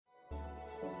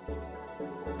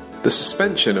The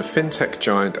suspension of fintech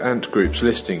giant Ant Group's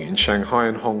listing in Shanghai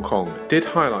and Hong Kong did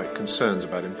highlight concerns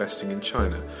about investing in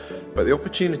China, but the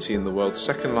opportunity in the world's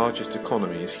second largest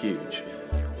economy is huge.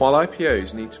 While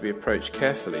IPOs need to be approached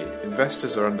carefully,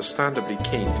 investors are understandably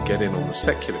keen to get in on the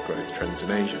secular growth trends in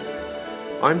Asia.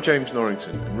 I'm James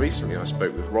Norrington, and recently I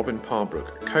spoke with Robin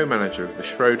Parbrook, co-manager of the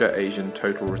Schroder Asian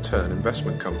Total Return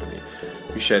Investment Company,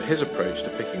 who shared his approach to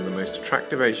picking the most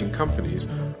attractive Asian companies,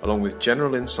 along with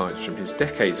general insights from his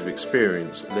decades of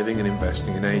experience living and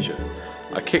investing in Asia.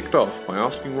 I kicked off by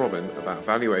asking Robin about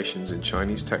valuations in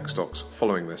Chinese tech stocks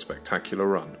following their spectacular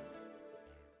run.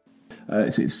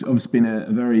 It's obviously been a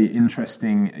very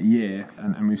interesting year,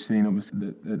 and we've seen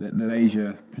obviously that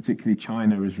Asia, particularly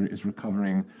China, is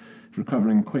recovering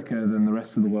quicker than the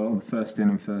rest of the world, first in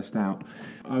and first out.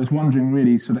 I was wondering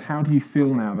really sort of how do you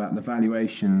feel now about the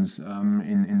valuations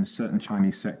in certain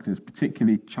Chinese sectors,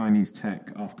 particularly Chinese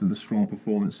tech, after the strong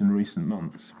performance in recent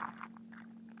months?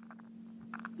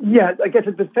 Yeah, I guess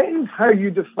it depends how you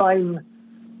define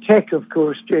tech, of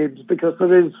course, James, because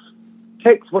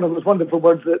tech's one of those wonderful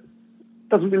words that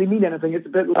doesn't really mean anything. It's a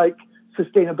bit like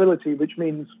sustainability, which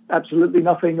means absolutely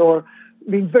nothing or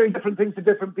means very different things to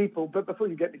different people. But before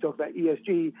you get me talking about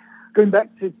ESG, going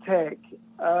back to tech,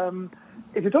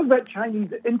 if you're talking about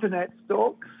Chinese internet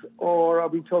stocks, or are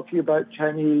we talking about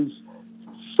Chinese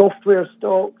software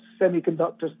stocks,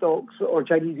 semiconductor stocks, or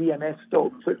Chinese EMS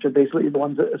stocks, which are basically the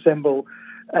ones that assemble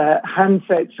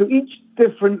handsets? So each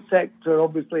different sector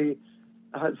obviously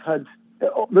has had,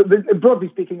 broadly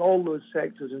speaking, all those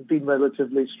sectors have been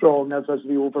relatively strong, as has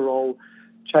the overall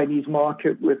Chinese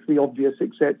market, with the obvious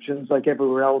exceptions like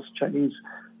everywhere else. Chinese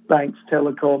banks,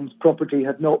 telecoms, property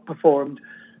have not performed.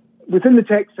 Within the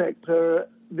tech sector,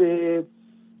 and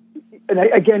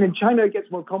again, in China it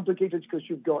gets more complicated because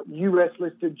you've got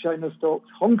US-listed China stocks,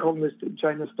 Hong Kong-listed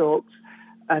China stocks,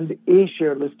 and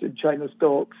A-share-listed China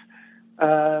stocks.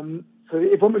 So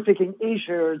if one was taking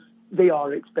A-shares, they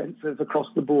are expensive across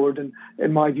the board, and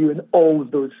in my view, in all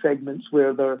of those segments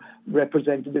where they're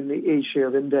represented in the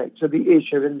A-share index. So the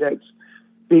A-share index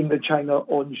being the China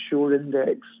onshore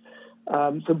index.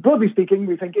 So broadly speaking,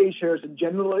 we think A-shares in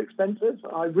general are expensive.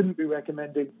 I wouldn't be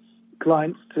recommending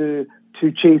clients to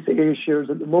chase A-shares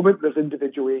at the moment. There's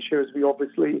individual A-shares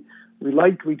we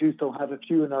like. We do still have a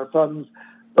few in our funds.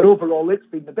 But overall, it's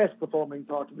been the best performing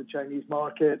part of the Chinese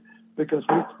market, because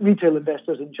retail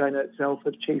investors in China itself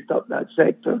have chased up that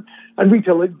sector. And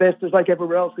retail investors, like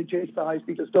everywhere else, they chase the high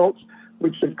beta stocks,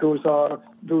 which of course are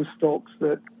those stocks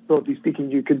that, broadly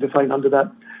speaking, you could define under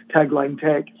that tagline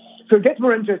tech. So it gets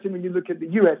more interesting when you look at the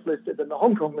US-listed and the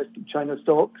Hong Kong-listed China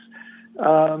stocks.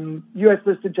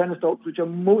 US-listed China stocks, which are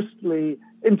mostly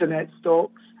internet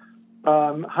stocks,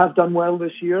 have done well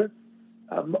this year.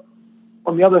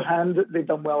 On the other hand, they've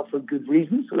done well for good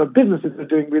reasons. So their businesses are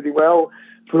doing really well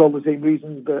for all the same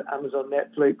reasons that Amazon,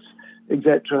 Netflix,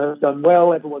 etc. have done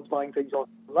well. Everyone's buying things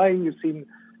online. You've seen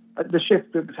the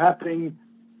shift that's happening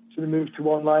to the move to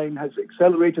online has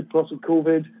accelerated because of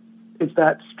COVID. Is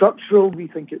that structural? We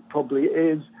think it probably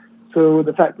is. So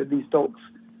the fact that these stocks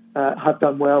have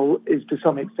done well is to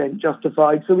some extent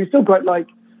justified. So we still quite like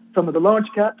some of the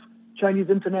large cap Chinese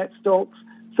internet stocks.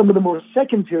 Some of the more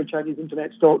second-tier Chinese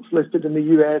internet stocks listed in the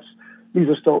US, these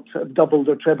are stocks that have doubled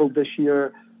or trebled this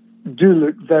year, do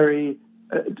look very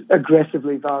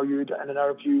aggressively valued, and in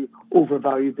our view,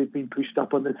 overvalued. They've been pushed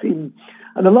up on the theme.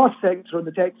 And the last sector on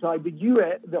the tech side,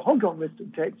 the Hong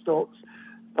Kong-listed tech stocks,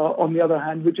 on the other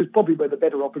hand, which is probably where the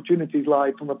better opportunities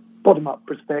lie from a bottom-up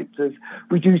perspective,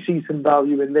 we do see some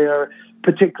value in there,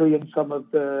 particularly in some of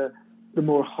the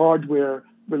more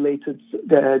hardware-related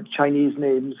Chinese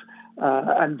names.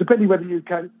 And depending whether you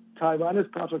count Taiwan as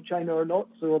part of China or not,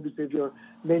 so obviously if you're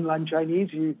mainland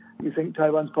Chinese, you think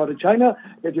Taiwan's part of China.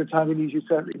 If you're Taiwanese, you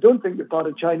certainly don't think you're part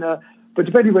of China. But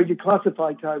depending where you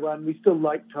classify Taiwan, we still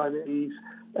like Taiwanese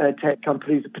tech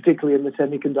companies, particularly in the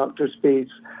semiconductor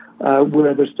space,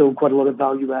 where there's still quite a lot of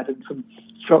value added, some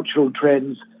structural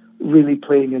trends really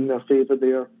playing in their favour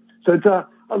there. So it's a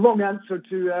long answer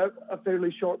to a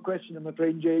fairly short question, I'm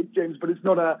afraid, James, but it's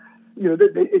not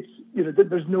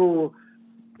there's no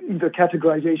either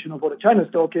categorization of what a China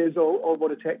stock is or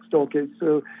what a tech stock is.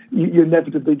 So you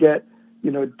inevitably get,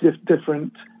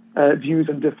 different views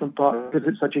on different parts because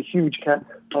it's such a huge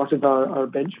part of our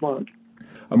benchmark.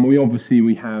 And we have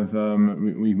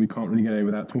we can't really get away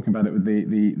without talking about it with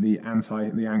the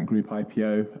Ant Group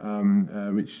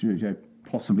IPO, which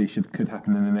possibly could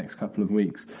happen in the next couple of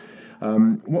weeks.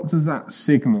 What does that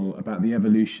signal about the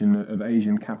evolution of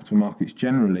Asian capital markets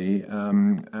generally,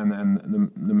 and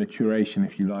the maturation,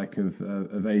 if you like,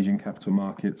 of Asian capital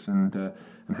markets, and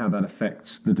how that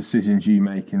affects the decisions you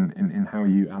make in how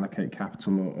you allocate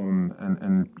capital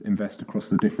and invest across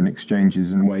the different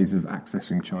exchanges and ways of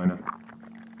accessing China?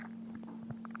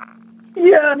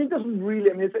 Yeah, I mean, it doesn't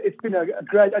really. I mean, it's been a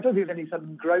great. I don't think there's any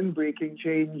sudden groundbreaking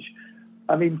change.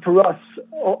 I mean, for us,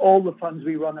 all the funds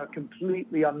we run are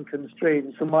completely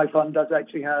unconstrained. So my fund does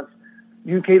actually have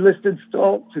UK listed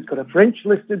stocks. It's got a French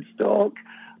listed stock.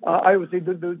 I would say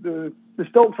the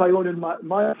stocks I own in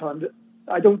my fund,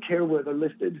 I don't care where they're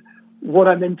listed. What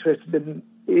I'm interested in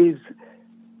is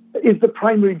the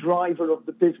primary driver of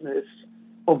the business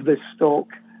of this stock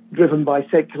driven by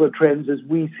secular trends as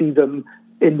we see them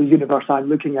in the universe I'm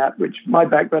looking at, which my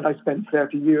background, I spent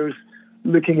 30 years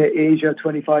looking at Asia,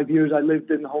 25 years I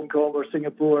lived in Hong Kong or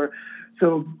Singapore.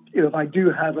 So, if I do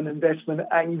have an investment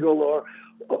angle or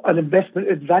an investment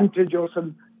advantage or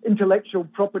some intellectual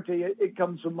property, it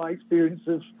comes from my experience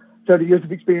of 30 years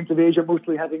of experience of Asia,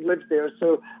 mostly having lived there.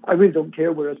 So I really don't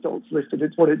care where a stock's listed.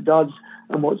 It's what it does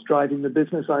and what's driving the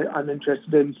business I'm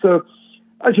interested in. So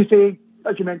as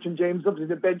you mentioned, James,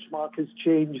 obviously the benchmark has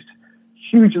changed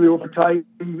hugely over time.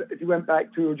 If you went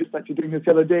back to, just actually doing this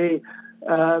the other day,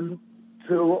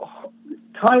 so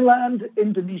Thailand,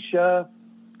 Indonesia,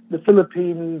 the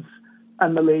Philippines,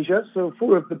 and Malaysia. So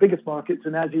 4 of the biggest markets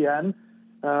in ASEAN.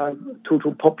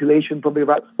 Total population probably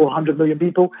about 400 million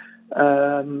people.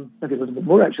 Maybe a little bit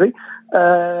more actually.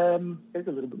 It's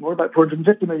a little bit more, about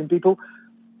 450 million people.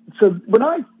 So when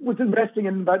I was investing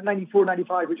in about 94,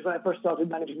 95, which is when I first started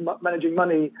managing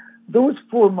money, those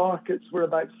 4 markets were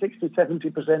about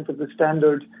 60-70% of the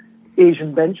standard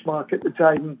Asian benchmark at the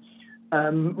time.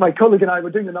 My colleague and I were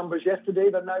doing the numbers yesterday.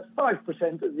 They're now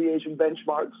 5% of the Asian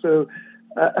benchmark. So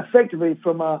effectively,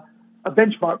 from a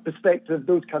benchmark perspective,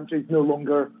 those countries no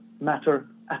longer matter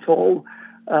at all.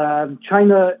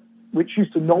 China, which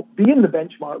used to not be in the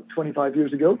benchmark 25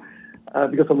 years ago,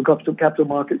 because all the capital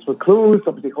markets were closed.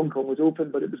 Obviously, Hong Kong was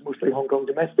open, but it was mostly Hong Kong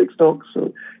domestic stocks,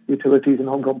 so utilities and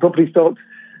Hong Kong property stocks.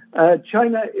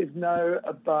 China is now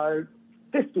about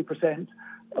 50%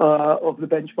 of the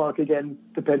benchmark, again,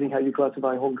 depending how you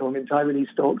classify Hong Kong and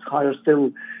Taiwanese stocks, higher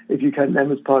still if you count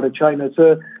them as part of China.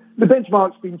 So the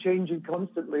benchmark's been changing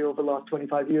constantly over the last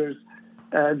 25 years.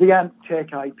 The Ant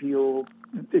Tech IPO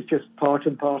is just part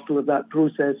and parcel of that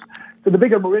process. So the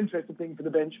bigger, more interesting thing for the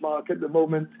benchmark at the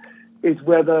moment is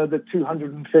whether the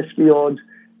 250-odd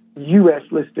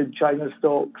US-listed China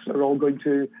stocks are all going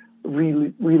to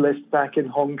relist back in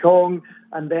Hong Kong,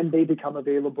 and then they become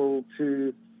available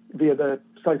via the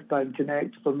Southbound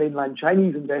Connect for mainland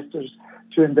Chinese investors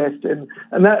to invest in.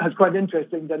 And that has quite an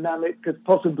interesting dynamic, because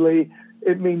possibly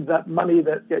it means that money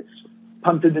that gets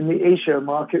punted in the Asia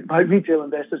market by retail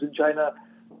investors in China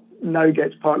now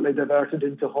gets partly diverted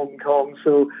into Hong Kong.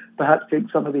 So perhaps take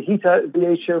some of the heat out of the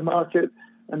Asia market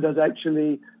and does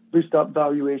actually boost up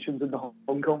valuations in the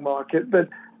Hong Kong market. But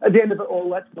at the end of it all,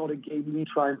 that's not a game we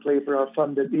try and play for our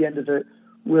fund. At the end of it,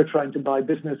 we're trying to buy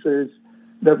businesses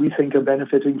that we think are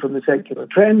benefiting from the secular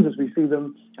trends as we see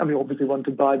them. And we obviously want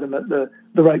to buy them at the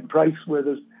right price where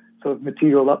there's sort of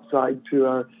material upside to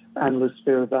our analysts'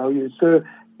 fair value. So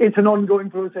it's an ongoing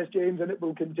process, James, and it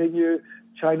will continue.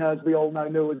 China, as we all now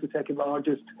know, is the second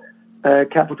largest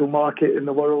capital market in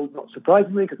the world, not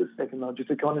surprisingly, because it's the second largest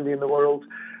economy in the world.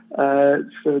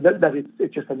 So that is,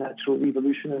 it's just a natural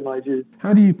evolution in my view.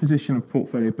 How do you position a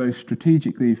portfolio both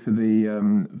strategically for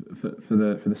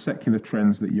the secular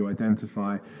trends that you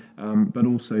identify, but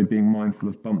also being mindful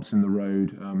of bumps in the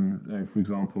road, for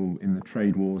example, in the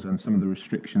trade wars and some of the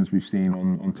restrictions we've seen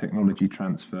on technology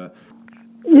transfer?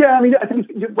 Yeah, I mean, I think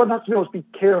one has to always be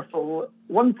careful.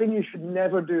 One thing you should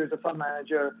never do as a fund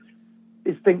manager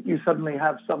is think you suddenly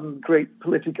have some great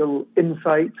political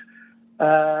insight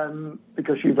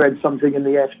because you've read something in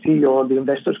the FT or the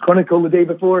Investors Chronicle the day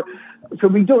before. So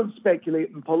we don't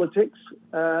speculate in politics,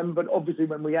 but obviously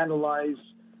when we analyse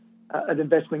an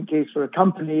investment case for a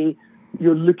company,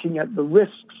 you're looking at the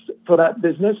risks for that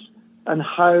business and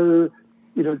how,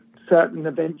 certain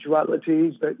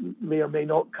eventualities that may or may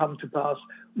not come to pass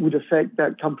would affect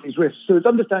that company's risks. So it's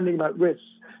understanding about risks.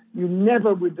 You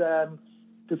never would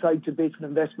decide to base an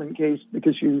investment case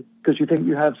because you think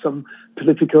you have some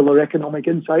political or economic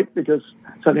insight, because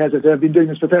certainly, as I said, I've been doing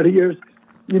this for 30 years.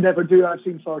 You never do. I've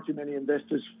seen far too many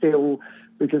investors fail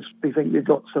because they think they've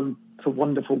got some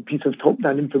wonderful piece of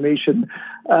top-down information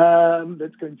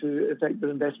that's going to affect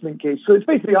their investment case. So it's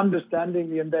basically understanding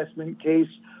the investment case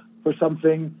for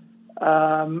something,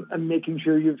 and making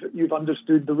sure you've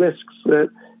understood the risks. That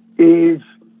is,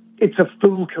 it's a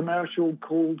full commercial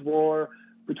Cold War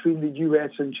between the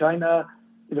US and China.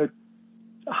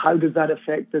 How does that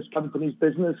affect this company's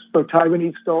business? For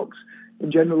Taiwanese stocks,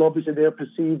 in general, obviously they're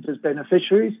perceived as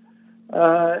beneficiaries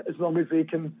as long as they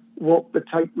can walk the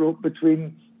tightrope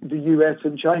between the US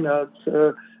and China.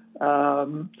 So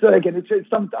again, it's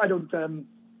something I don't.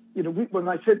 When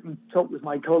I sit and talk with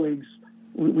my colleagues,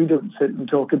 we don't sit and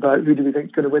talk about who do we think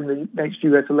is going to win the next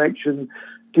US election.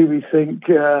 Do we think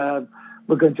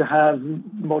we're going to have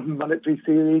modern monetary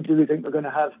theory? Do we think we're going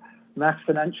to have mass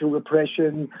financial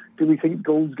repression? Do we think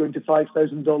gold's going to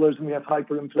 $5,000 and we have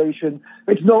hyperinflation?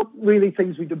 It's not really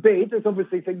things we debate. It's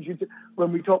obviously things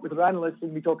when we talk with our analysts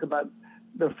and we talk about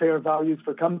their fair values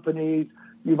for companies.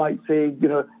 You might say,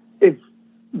 if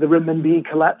the renminbi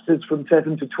collapses from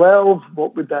 7 to 12,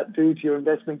 what would that do to your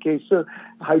investment case? So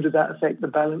how does that affect the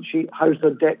balance sheet? How's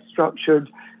their debt structured?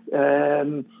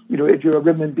 If you're a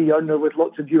renminbi earner with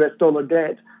lots of US dollar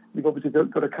debt, you've obviously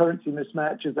got a currency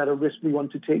mismatch. Is that a risk we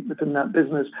want to take within that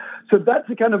business? So that's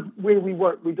the kind of way we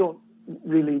work. We don't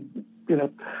really,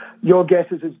 your guess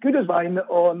is as good as mine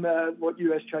on what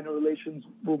US-China relations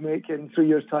will make in 3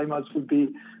 years' time, as would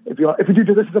be, if we do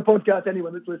this as a podcast,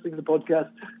 anyone that's listening to the podcast,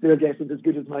 their guess is as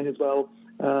good as mine as well.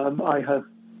 I have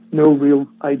no real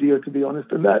idea, to be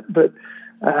honest, on that. But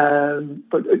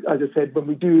as I said, when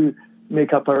we do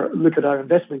look at our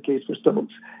investment case for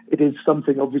stocks, it is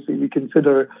something obviously we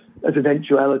consider as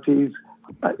eventualities.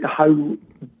 How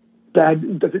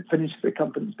bad does it finish the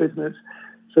company's business?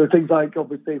 So things like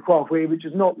obviously Huawei, which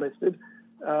is not listed,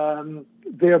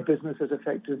 their business has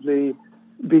effectively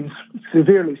been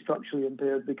severely structurally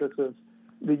impaired because of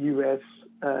the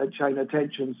US-China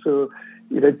tension. So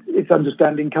it's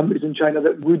understanding companies in China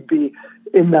that would be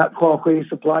in that Huawei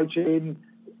supply chain.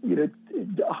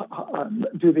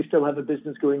 Do they still have a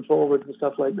business going forward and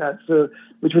stuff like that? So,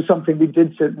 which was something we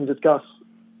did sit and discuss,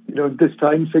 this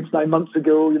time 6-9 months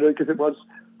ago, because it was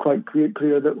quite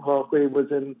clear that Huawei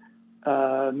was in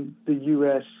the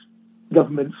US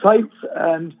government sights,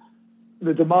 and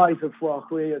the demise of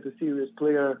Huawei as a serious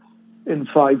player in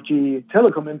 5G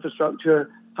telecom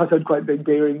infrastructure has had quite big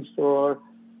bearings for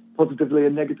positively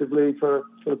and negatively for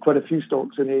quite a few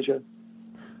stocks in Asia.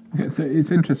 Okay, so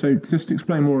it's interesting. So just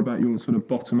explain more about your sort of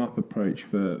bottom-up approach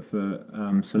for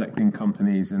selecting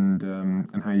companies and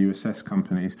how you assess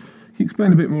companies. Can you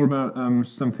explain a bit more about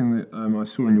something that I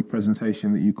saw in your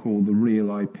presentation that you call the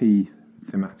real IP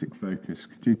thematic focus?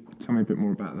 Could you tell me a bit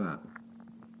more about that?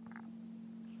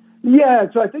 Yeah,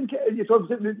 so I think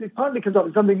it partly comes up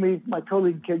with something my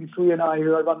colleague King Sui and I,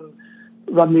 who I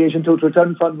run the Asian Total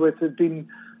Return Fund with, have been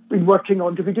working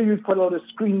on, because we do use quite a lot of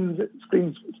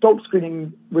stock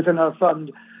screening within our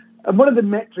fund. And one of the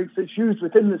metrics that's used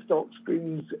within the stock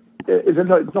screens is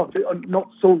not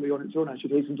solely on its own, I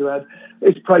should hasten to add,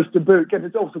 is price to book. And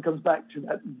it also comes back to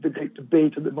that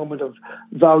debate at the moment of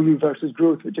value versus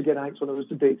growth, which again, I think is one of those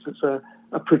debates that's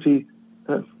a pretty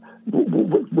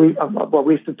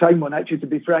waste of time one, actually, to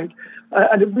be frank.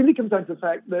 And it really comes down to the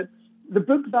fact that the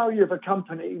book value of a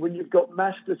company, when you've got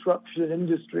mass disruption in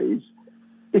industries,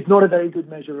 it's not a very good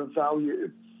measure of value.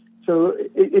 So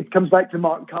it comes back to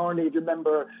Mark Carney. Do you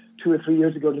remember 2 or 3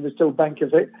 years ago, he was still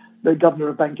the governor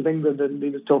of Bank of England, and he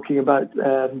was talking about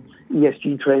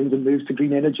ESG trends and moves to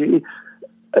green energy.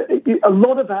 A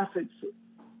lot of assets,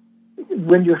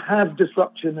 when you have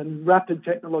disruption and rapid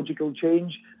technological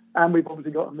change, and we've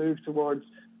obviously got to move towards,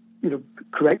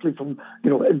 correctly from,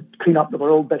 clean up the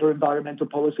world, better environmental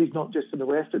policies, not just in the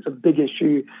West. It's a big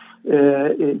issue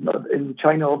in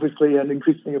China, obviously, and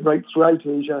increasingly right throughout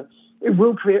Asia. It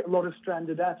will create a lot of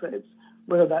stranded assets,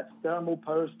 whether that's thermal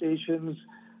power stations,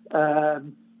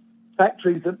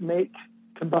 factories that make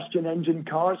combustion engine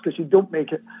cars, because you don't make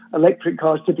electric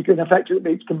cars typically in a factory that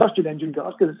makes combustion engine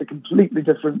cars, because it's a completely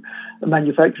different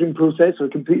manufacturing process or a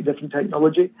completely different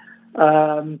technology.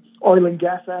 Oil and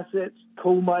gas assets,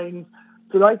 coal mines.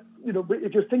 So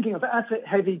if you're thinking of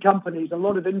asset-heavy companies, a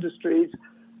lot of industries,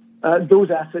 those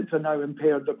assets are now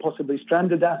impaired. They're possibly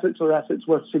stranded assets or assets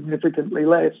worth significantly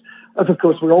less. As of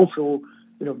course, we're also,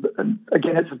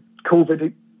 again, it's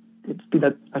COVID. It's been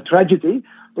a tragedy.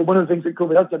 But one of the things that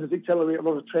COVID has done is accelerate a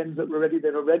lot of trends that were already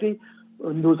there already.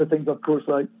 And those are things, of course,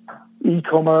 like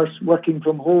e-commerce, working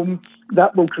from home.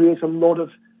 That will create a lot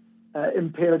of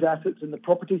impaired assets in the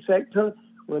property sector,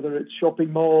 whether it's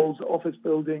shopping malls, office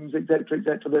buildings, et cetera,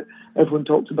 that everyone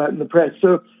talks about in the press.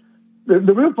 So the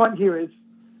real point here is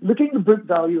looking at the book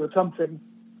value of something,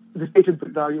 the stated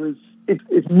book value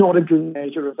is not a good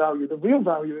measure of value. The real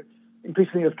value,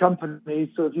 increasingly, of companies,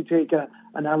 so if you take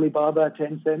an Alibaba,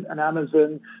 Tencent, an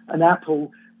Amazon, an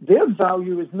Apple, their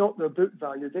value is not their book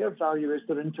value. Their value is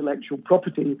their intellectual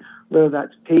property, whether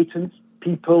that's patents,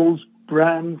 peoples,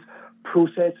 brands,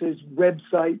 processes,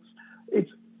 websites.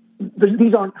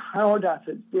 These aren't hard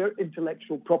assets. They're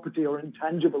intellectual property or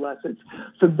intangible assets.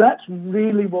 So that's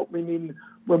really what we mean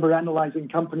when we're analysing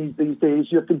companies these days.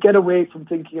 You have to get away from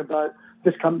thinking about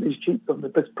this company's cheap on the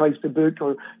best price to book,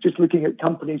 or just looking at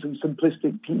companies in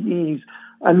simplistic PEs,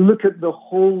 and look at the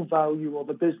whole value of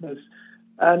a business.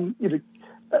 And the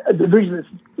reason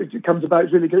it comes about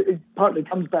is really good. It partly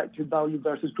comes back to value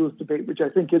versus growth debate, which I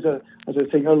think is as I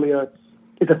was saying earlier,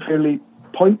 is a fairly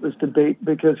pointless debate,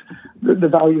 because the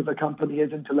value of a company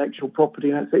is intellectual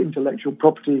property, and it's the intellectual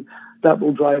property that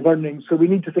will drive earnings. So we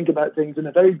need to think about things in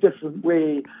a very different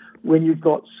way when you've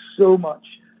got so much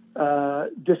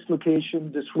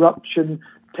dislocation, disruption,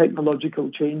 technological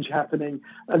change happening.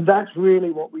 And that's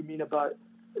really what we mean about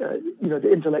the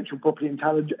intellectual property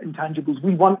intangibles.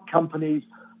 We want companies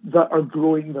that are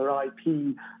growing their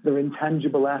IP, their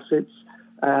intangible assets,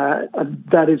 and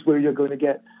that is where you're going to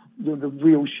get the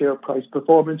real share price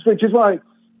performance, which is why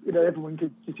everyone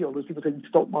can see all those people saying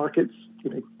stock markets.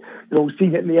 You're all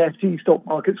seeing it in the FT. Stock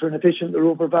markets are inefficient. They're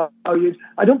overvalued.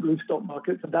 I don't believe stock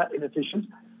markets are that inefficient.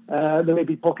 There may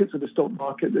be pockets of the stock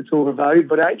market that's overvalued,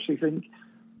 but I actually think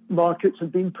markets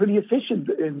have been pretty efficient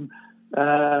in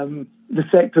the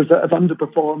sectors that have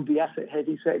underperformed, the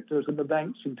asset-heavy sectors and the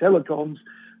banks and telecoms,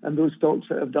 and those stocks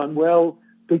that have done well,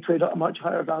 they trade at a much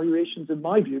higher valuations, in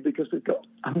my view, because they've got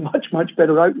a much, much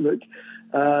better outlook.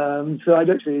 So I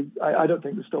don't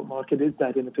think the stock market is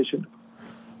that inefficient.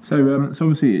 So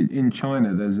obviously in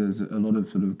China, there's a lot of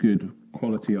sort of good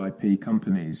quality IP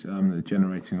companies that are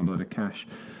generating a lot of cash.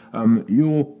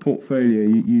 Your portfolio,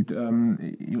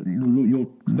 you're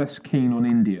less keen on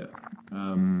India.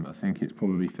 I think it's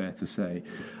probably fair to say,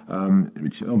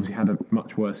 which obviously had a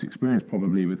much worse experience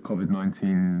probably with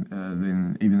COVID-19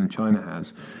 than China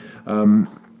has.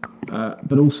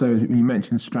 But also, you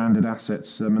mentioned stranded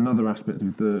assets. Another aspect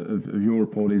of your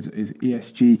report is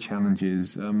ESG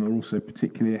challenges are also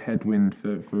particularly a headwind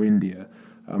for India.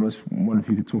 I was wondering if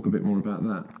you could talk a bit more about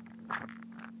that.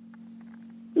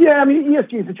 Yeah, I mean,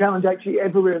 ESG is a challenge actually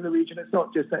everywhere in the region. It's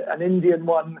not just an Indian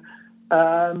one.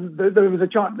 There was a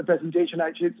chart in the presentation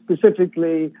actually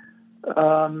specifically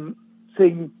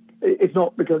saying it's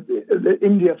not because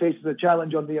India faces a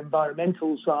challenge on the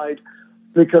environmental side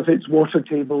because its water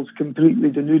table's completely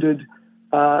denuded.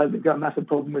 They've got a massive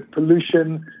problem with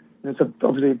pollution. It's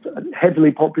obviously a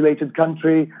heavily populated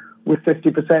country with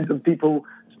 50% of people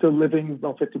still living,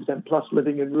 well, 50% plus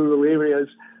living in rural areas.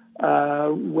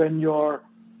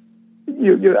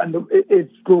 If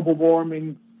global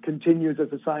warming continues as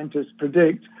the scientists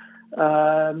predict,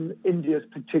 India is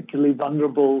particularly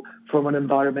vulnerable from an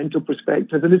environmental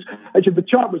perspective. And actually, the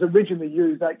chart was originally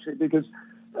used actually because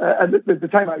at the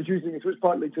time I was using it was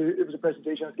it was a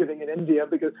presentation I was giving in India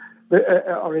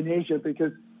or in Asia,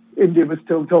 because India was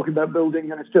still talking about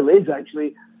building, and it still is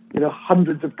actually,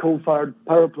 hundreds of coal-fired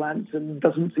power plants, and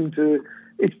doesn't seem to.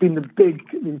 It's been the big.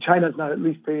 I mean, China's now at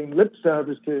least paying lip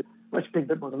service to. Much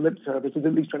bit more than lip service, is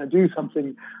at least trying to do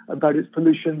something about its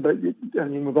pollution. But I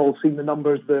mean, we've all seen the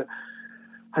numbers.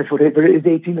 I thought it is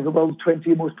 18 of the world's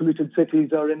 20 most polluted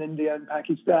cities are in India and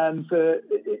Pakistan. So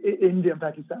India and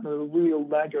Pakistan are real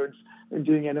laggards in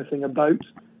doing anything about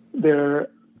the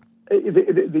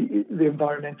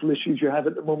environmental issues you have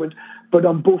at the moment. But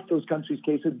on both those countries'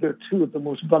 cases, they're two of the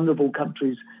most vulnerable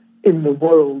countries in the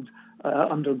world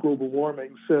under global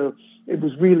warming. So it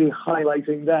was really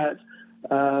highlighting that.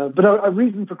 But our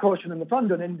reason for caution in the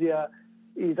fund on India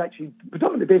is actually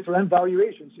predominantly based around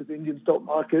valuations. So the Indian stock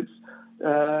market's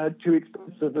too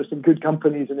expensive. There's some good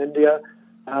companies in India.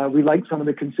 We like some of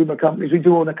the consumer companies. We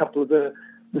do own a couple of the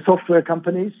software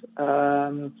companies.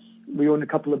 We own a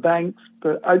couple of banks.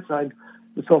 But outside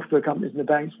the software companies and the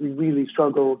banks, we really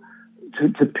struggle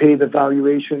to pay the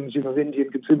valuations. The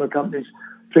Indian consumer companies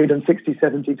trade on 60,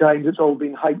 70 times. It's all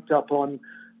been hyped up on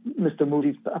Mr.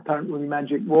 Modi's apparently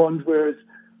magic wand, whereas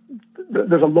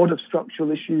there's a lot of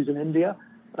structural issues in India,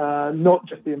 not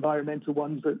just the environmental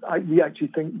ones, but we actually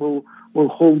think will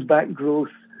hold back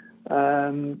growth,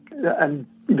 and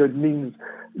it means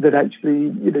that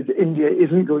actually India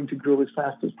isn't going to grow as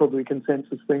fast as probably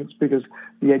consensus thinks, because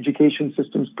the education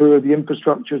system's poor, the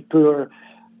infrastructure's poor.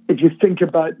 If you think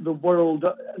about the world,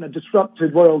 in a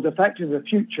disrupted world, the factory of the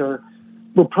future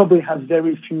will probably have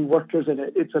very few workers in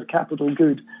it. It's a capital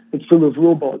good. It's full of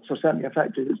robots, or certainly a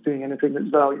factory that's doing anything that's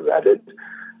value added.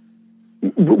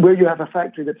 Where you have a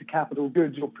factory that's a capital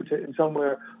good, you'll put it in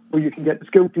somewhere where you can get the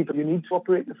skilled people you need to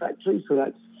operate the factory. So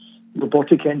that's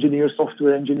robotic engineers,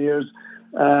 software engineers.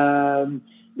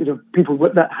 people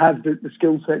that have the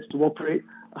skill sets to operate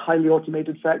a highly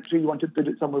automated factory. You want to put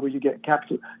it somewhere where you get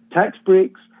capital tax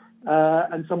breaks,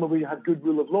 and somewhere where you have good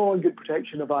rule of law and good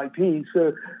protection of IP.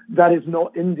 So that is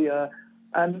not India,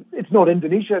 and it's not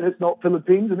Indonesia, and it's not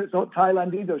Philippines, and it's not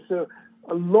Thailand either. So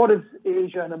a lot of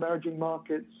Asia and emerging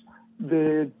markets,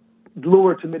 the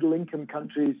lower to middle income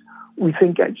countries, we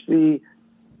think actually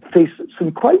face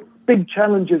some quite big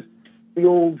challenges. The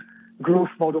old growth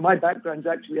model, my background's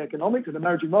actually economics and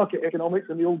emerging market economics,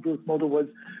 and the old growth model was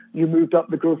you moved up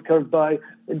the growth curve by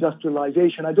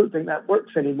industrialization. I don't think that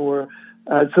works anymore.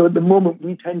 So at the moment,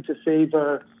 we tend to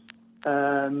favor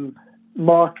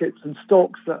markets and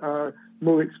stocks that are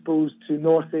more exposed to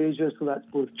North Asia, so that's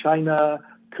both China,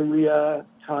 Korea,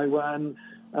 Taiwan,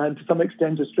 and to some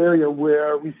extent Australia,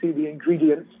 where we see the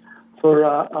ingredients for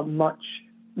a much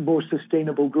more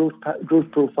sustainable growth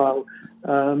profile.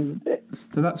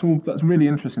 So that's really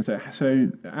interesting. So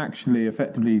actually,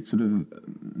 effectively, sort of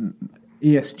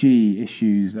ESG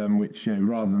issues, which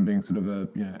rather than being sort of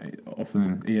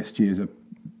often ESG is a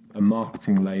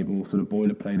marketing label, sort of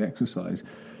boilerplate exercise.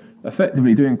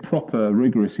 Effectively, doing proper,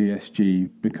 rigorous ESG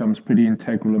becomes pretty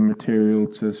integral and material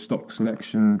to stock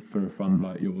selection for a fund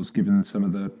like yours, given some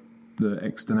of the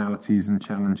externalities and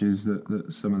challenges that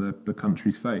some of the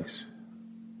countries face.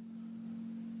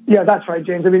 Yeah, that's right,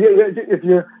 James. I mean, if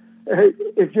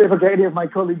you ever get any of my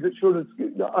colleagues at Schroders,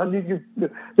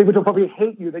 they would probably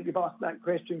hate you that you've asked that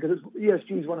question, because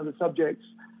ESG is one of the subjects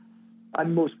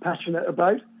I'm most passionate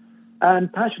about.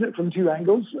 And passionate from two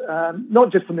angles,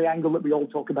 not just from the angle that we all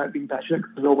talk about being passionate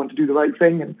because we all want to do the right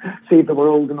thing and save the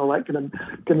world and all that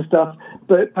kind of stuff,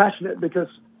 but passionate because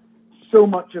so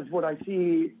much of what I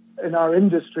see in our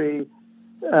industry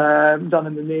done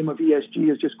in the name of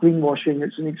ESG is just greenwashing.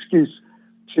 It's an excuse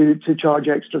to charge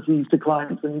extra fees to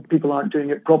clients, and people aren't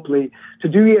doing it properly. To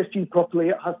do ESG properly,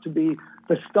 it has to be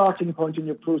the starting point in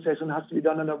your process and has to be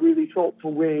done in a really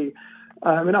thoughtful way.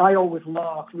 And I always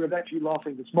laugh. We were actually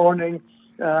laughing this morning.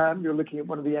 You're looking at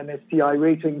one of the MSCI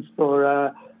ratings for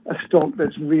a stock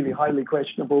that's really highly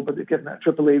questionable, but they've given it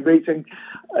a AAA rating.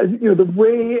 The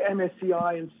way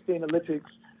MSCI and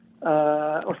Sustainalytics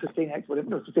or Sustainalytics, whatever,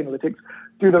 no, Sustainalytics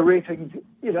do the ratings.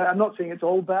 I'm not saying it's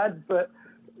all bad, but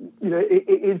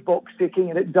it is box ticking,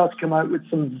 and it does come out with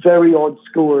some very odd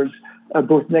scores,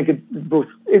 both negative,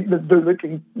 they're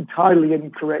looking entirely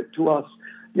incorrect to us.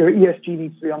 ESG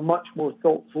needs to be a much more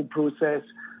thoughtful process.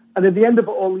 And at the end of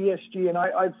it all, ESG, and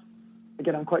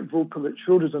I'm quite vocal at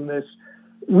Schroders on this,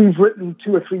 we've written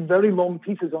 2 or 3 very long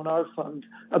pieces on our fund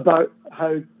about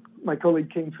how my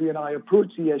colleague Kingsley and I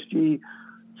approach ESG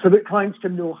so that clients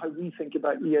can know how we think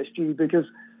about ESG, because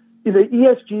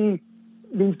ESG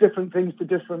means different things to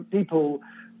different people.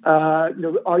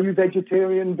 Are you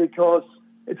vegetarian because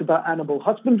it's about animal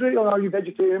husbandry, or are you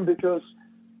vegetarian because,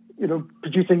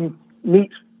 producing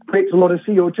meat creates a lot of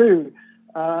CO2?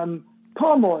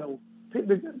 Palm oil.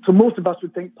 So most of us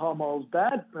would think palm oil is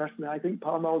bad. Personally, I think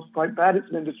palm oil is quite bad. It's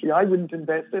an industry I wouldn't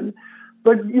invest in.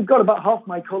 But you've got about half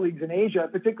my colleagues in Asia,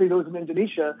 particularly those in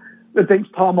Indonesia, that thinks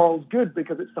palm oil is good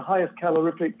because it's the highest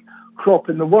calorific crop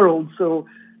in the world. So,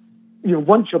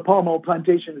 once your palm oil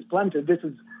plantation is planted, this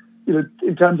is,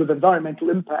 in terms of environmental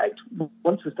impact,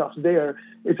 once the stuff's there,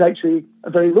 it's actually a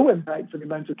very low impact for the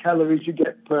amount of calories you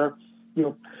get per,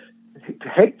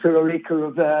 hectare or acre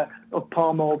of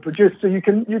palm oil produced. So you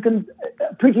can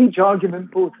put each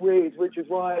argument both ways, which is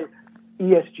why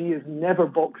ESG is never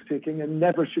box ticking and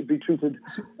never should be treated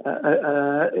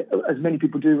as many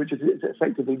people do, which is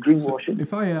effectively greenwashing.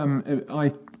 So if I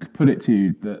put it to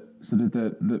you that sort of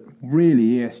that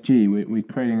really ESG, we're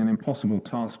creating an impossible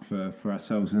task for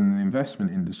ourselves in the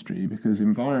investment industry, because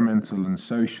environmental and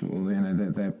social,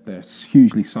 they're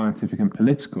hugely scientific and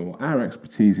political. Our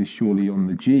expertise is surely on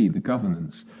the G, the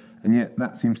governance, and yet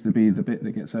that seems to be the bit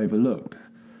that gets overlooked.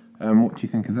 What do you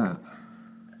think of that?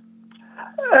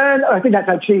 And I think that's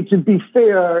actually, to be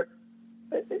fair,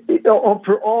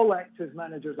 for all active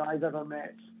managers I've ever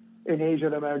met in Asia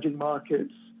and emerging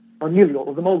markets, or nearly all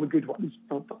of them, all the good ones,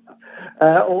 all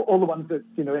the ones that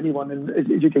anyone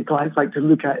in UK clients like to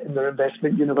look at in their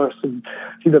investment universe and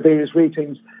see the various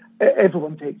ratings,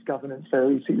 everyone takes governance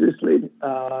very seriously.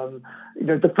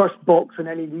 The first box in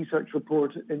any research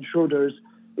report in Schroders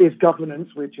is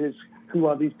governance, which is who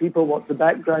are these people, what's the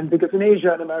background? Because in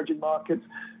Asia and emerging markets,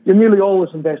 you're nearly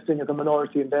always investing as a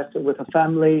minority investor with a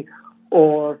family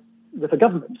or with a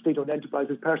government, state-owned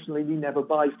enterprises. Personally, we never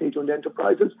buy state-owned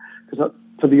enterprises, because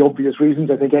for the obvious reasons.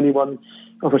 I think anyone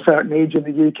of a certain age in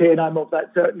the UK, and I'm of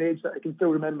that certain age that I can still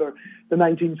remember the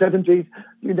 1970s,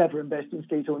 you never invest in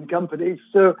state-owned companies.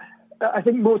 So I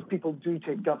think most people do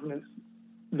take governance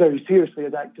very seriously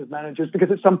as active managers because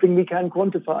it's something we can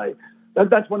quantify.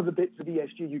 That's one of the bits of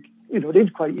ESG. It is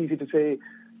quite easy to say,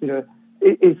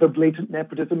 is there blatant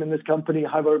nepotism in this company?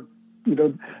 How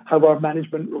are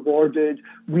management rewarded?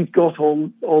 We've got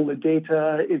all the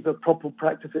data. Is there proper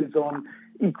practices on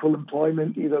equal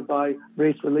employment, either by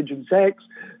race, religion, sex?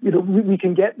 We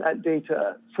can get that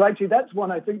data. So actually, that's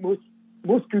one I think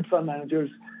most good fund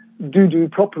managers do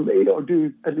properly, or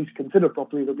do at least consider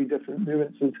properly. There'll be different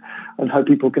nuances on how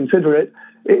people consider it.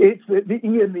 It's the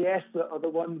E and the S that are the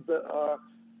ones that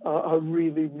are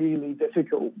really, really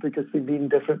difficult because they mean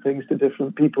different things to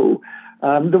different people.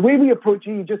 The way we approach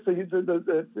E, just so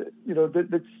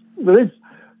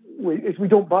we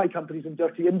don't buy companies in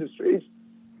dirty industries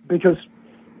because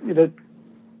you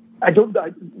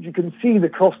can see the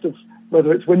cost of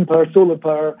whether it's wind power, solar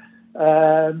power,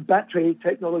 battery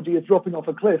technology is dropping off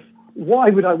a cliff. Why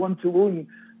would I want to own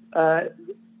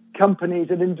companies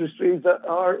and industries that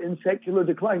are in secular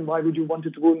decline? Why would you want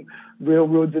to own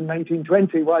railroads in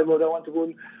 1920? Why would I want to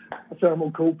own a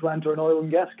thermal coal plant or an oil and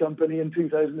gas company in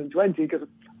 2020? Because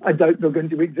I doubt they're going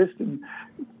to exist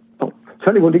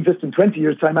certainly won't exist in 20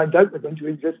 years' time. I doubt they're going to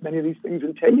exist, many of these things,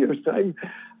 in 10 years' time.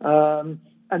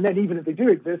 And then even if they do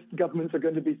exist, governments are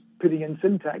going to be putting in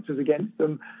sin taxes against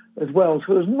them as well.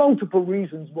 So there's multiple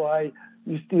reasons why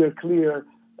you steer clear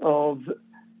of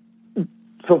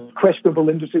sort of questionable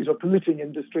industries or polluting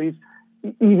industries.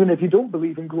 Even if you don't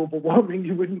believe in global warming,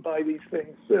 you wouldn't buy these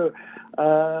things. So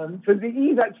the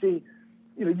E is actually,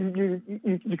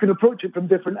 you can approach it from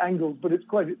different angles, but it's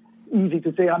quite easy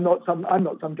to say I'm not some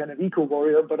kind of eco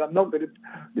warrior, but I'm not going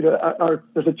to.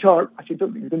 There's a chart. Actually, I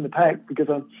don't think it's in the pack because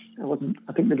I wasn't.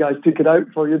 I think the guys took it out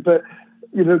for you. But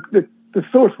the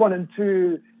source 1 and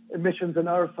 2 emissions in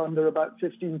our fund are about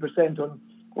 15%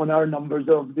 on our numbers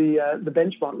of the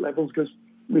benchmark levels, because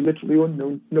we literally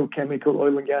own no chemical,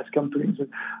 oil and gas companies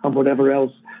and whatever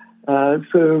else. But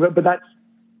that's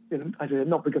I say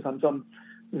not because I'm some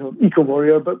eco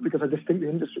warrior, but because I just think the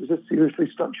industry is just seriously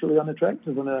structurally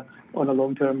unattractive on a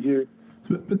long-term view.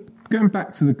 But going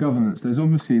back to the governance, there's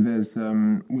with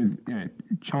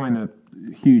China,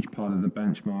 a huge part of the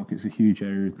benchmark. It's a huge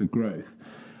area of the growth.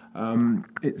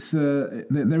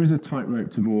 There is a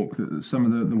tightrope to walk. That some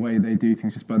of the way they do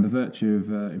things, just by the virtue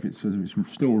of if it's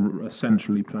still a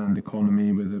centrally planned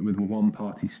economy with a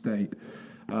one-party state.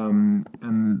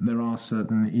 And there are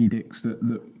certain edicts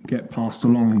that get passed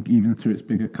along even through its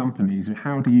bigger companies.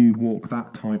 How do you walk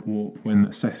that tightrope when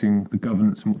assessing the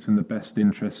governance and what's in the best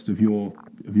interest of your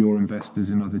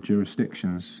investors in other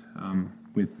jurisdictions,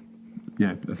 with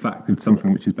a fact of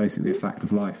something which is basically a fact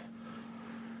of life?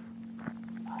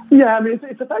 Yeah, I mean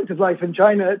it's a fact of life in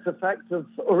China. It's a fact of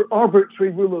or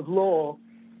arbitrary rule of law.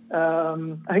 I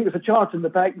think there's a chart in the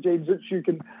back, James, which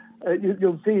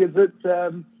you'll see is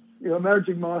that.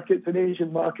 Emerging markets and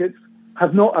Asian markets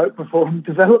have not outperformed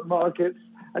developed markets.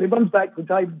 And it runs back to the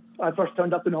time I first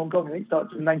turned up in Hong Kong. I think it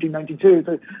starts in 1992.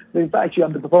 So they've actually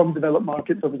underperformed developed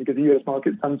markets, obviously because the US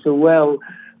market's done so well.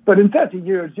 But in 30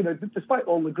 years, despite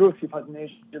all the growth you've had in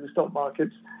Asia, the stock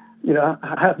markets,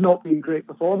 have not been great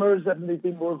performers, and they've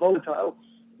been more volatile.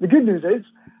 The good news is,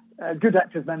 good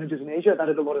active managers in Asia have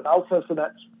added a lot of alpha, so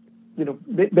that's,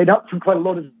 made up for quite a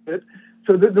lot of it.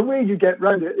 So the way you get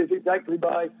round it is exactly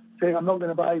by saying I'm not going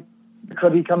to buy the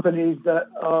cruddy companies that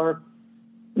are,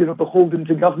 beholden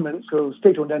to government. So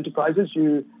state-owned enterprises,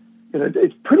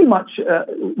 it's pretty much.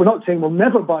 We're not saying we'll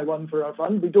never buy one for our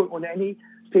fund. We don't own any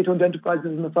state-owned enterprises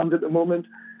in the fund at the moment.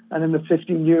 And in the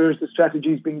 15 years the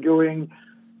strategy's been going,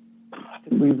 I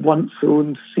think we once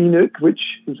owned CNOOC,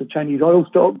 which is a Chinese oil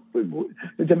stock,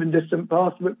 a dim and distant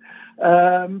past. But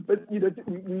we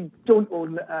don't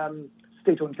own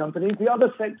state-owned companies. The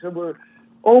other sector we're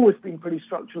always been pretty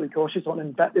structurally cautious on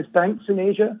is banks in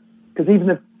Asia, because even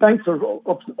if banks are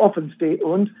often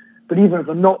state-owned, but even if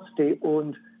they're not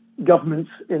state-owned, governments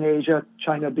in Asia,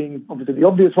 China being obviously the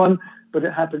obvious one, but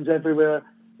it happens everywhere,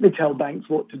 they tell banks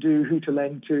what to do, who to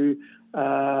lend to.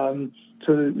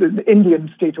 So the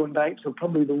Indian state-owned banks are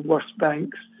probably the worst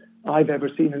banks I've ever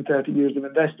seen in 30 years of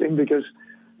investing, because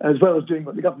as well as doing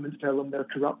what the governments tell them, they're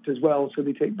corrupt as well. So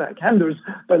they take backhanders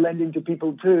by lending to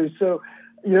people too. So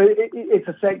it's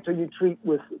a sector you treat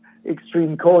with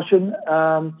extreme caution.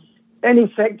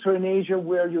 Any sector in Asia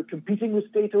where you're competing with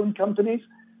state-owned companies,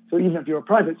 so even if you're a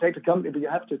private sector company, but you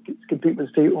have to compete with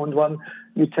a state-owned one,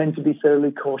 you tend to be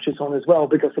fairly cautious on as well,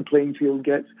 because the playing field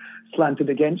gets slanted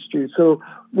against you. So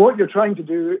what you're trying to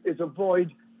do is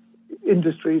avoid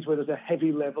industries where there's a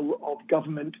heavy level of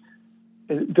government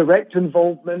direct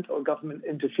involvement or government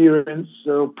interference.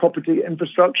 So property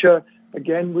infrastructure,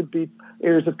 again, would be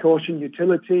areas of caution.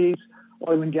 Utilities,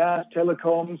 oil and gas,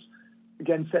 telecoms,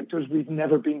 again, sectors we've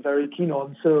never been very keen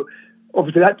on. So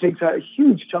obviously that takes out a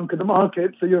huge chunk of the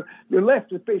market. So you're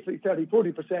left with basically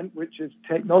 30-40%, which is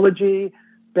technology,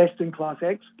 best-in-class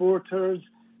exporters,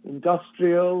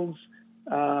 industrials,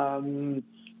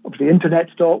 obviously internet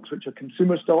stocks, which are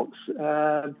consumer stocks,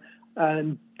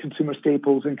 and consumer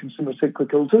staples and consumer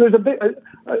cyclicals. So there's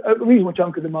a reasonable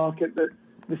chunk of the market that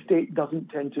the state doesn't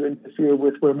tend to interfere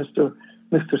with, where Mr.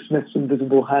 Smith's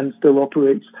invisible hand still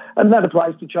operates. And that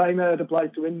applies to China, it applies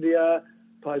to India,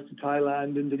 applies to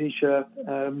Thailand, Indonesia.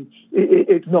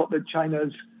 It's not that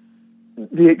China's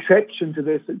the exception to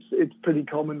this. It's pretty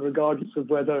common, regardless of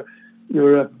whether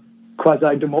you're a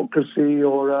quasi-democracy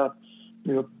or a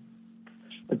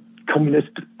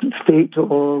communist state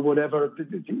or whatever.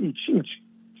 Each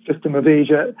system of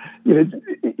Asia,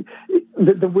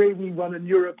 the way we run in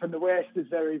Europe and the West is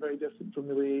very, very different from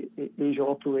the way Asia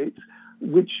operates,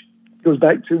 which goes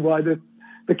back to why the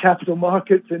capital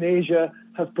markets in Asia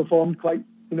have performed quite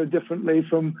differently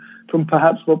from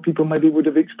perhaps what people maybe would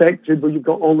have expected, where you've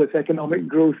got all this economic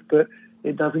growth, but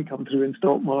it doesn't come through in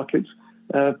stock markets,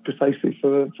 precisely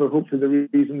for hopefully the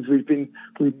reasons we've been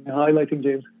highlighting,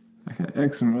 James. Okay,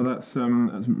 excellent. Well, that's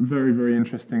very, very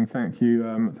interesting. Thank you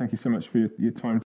so much for your time.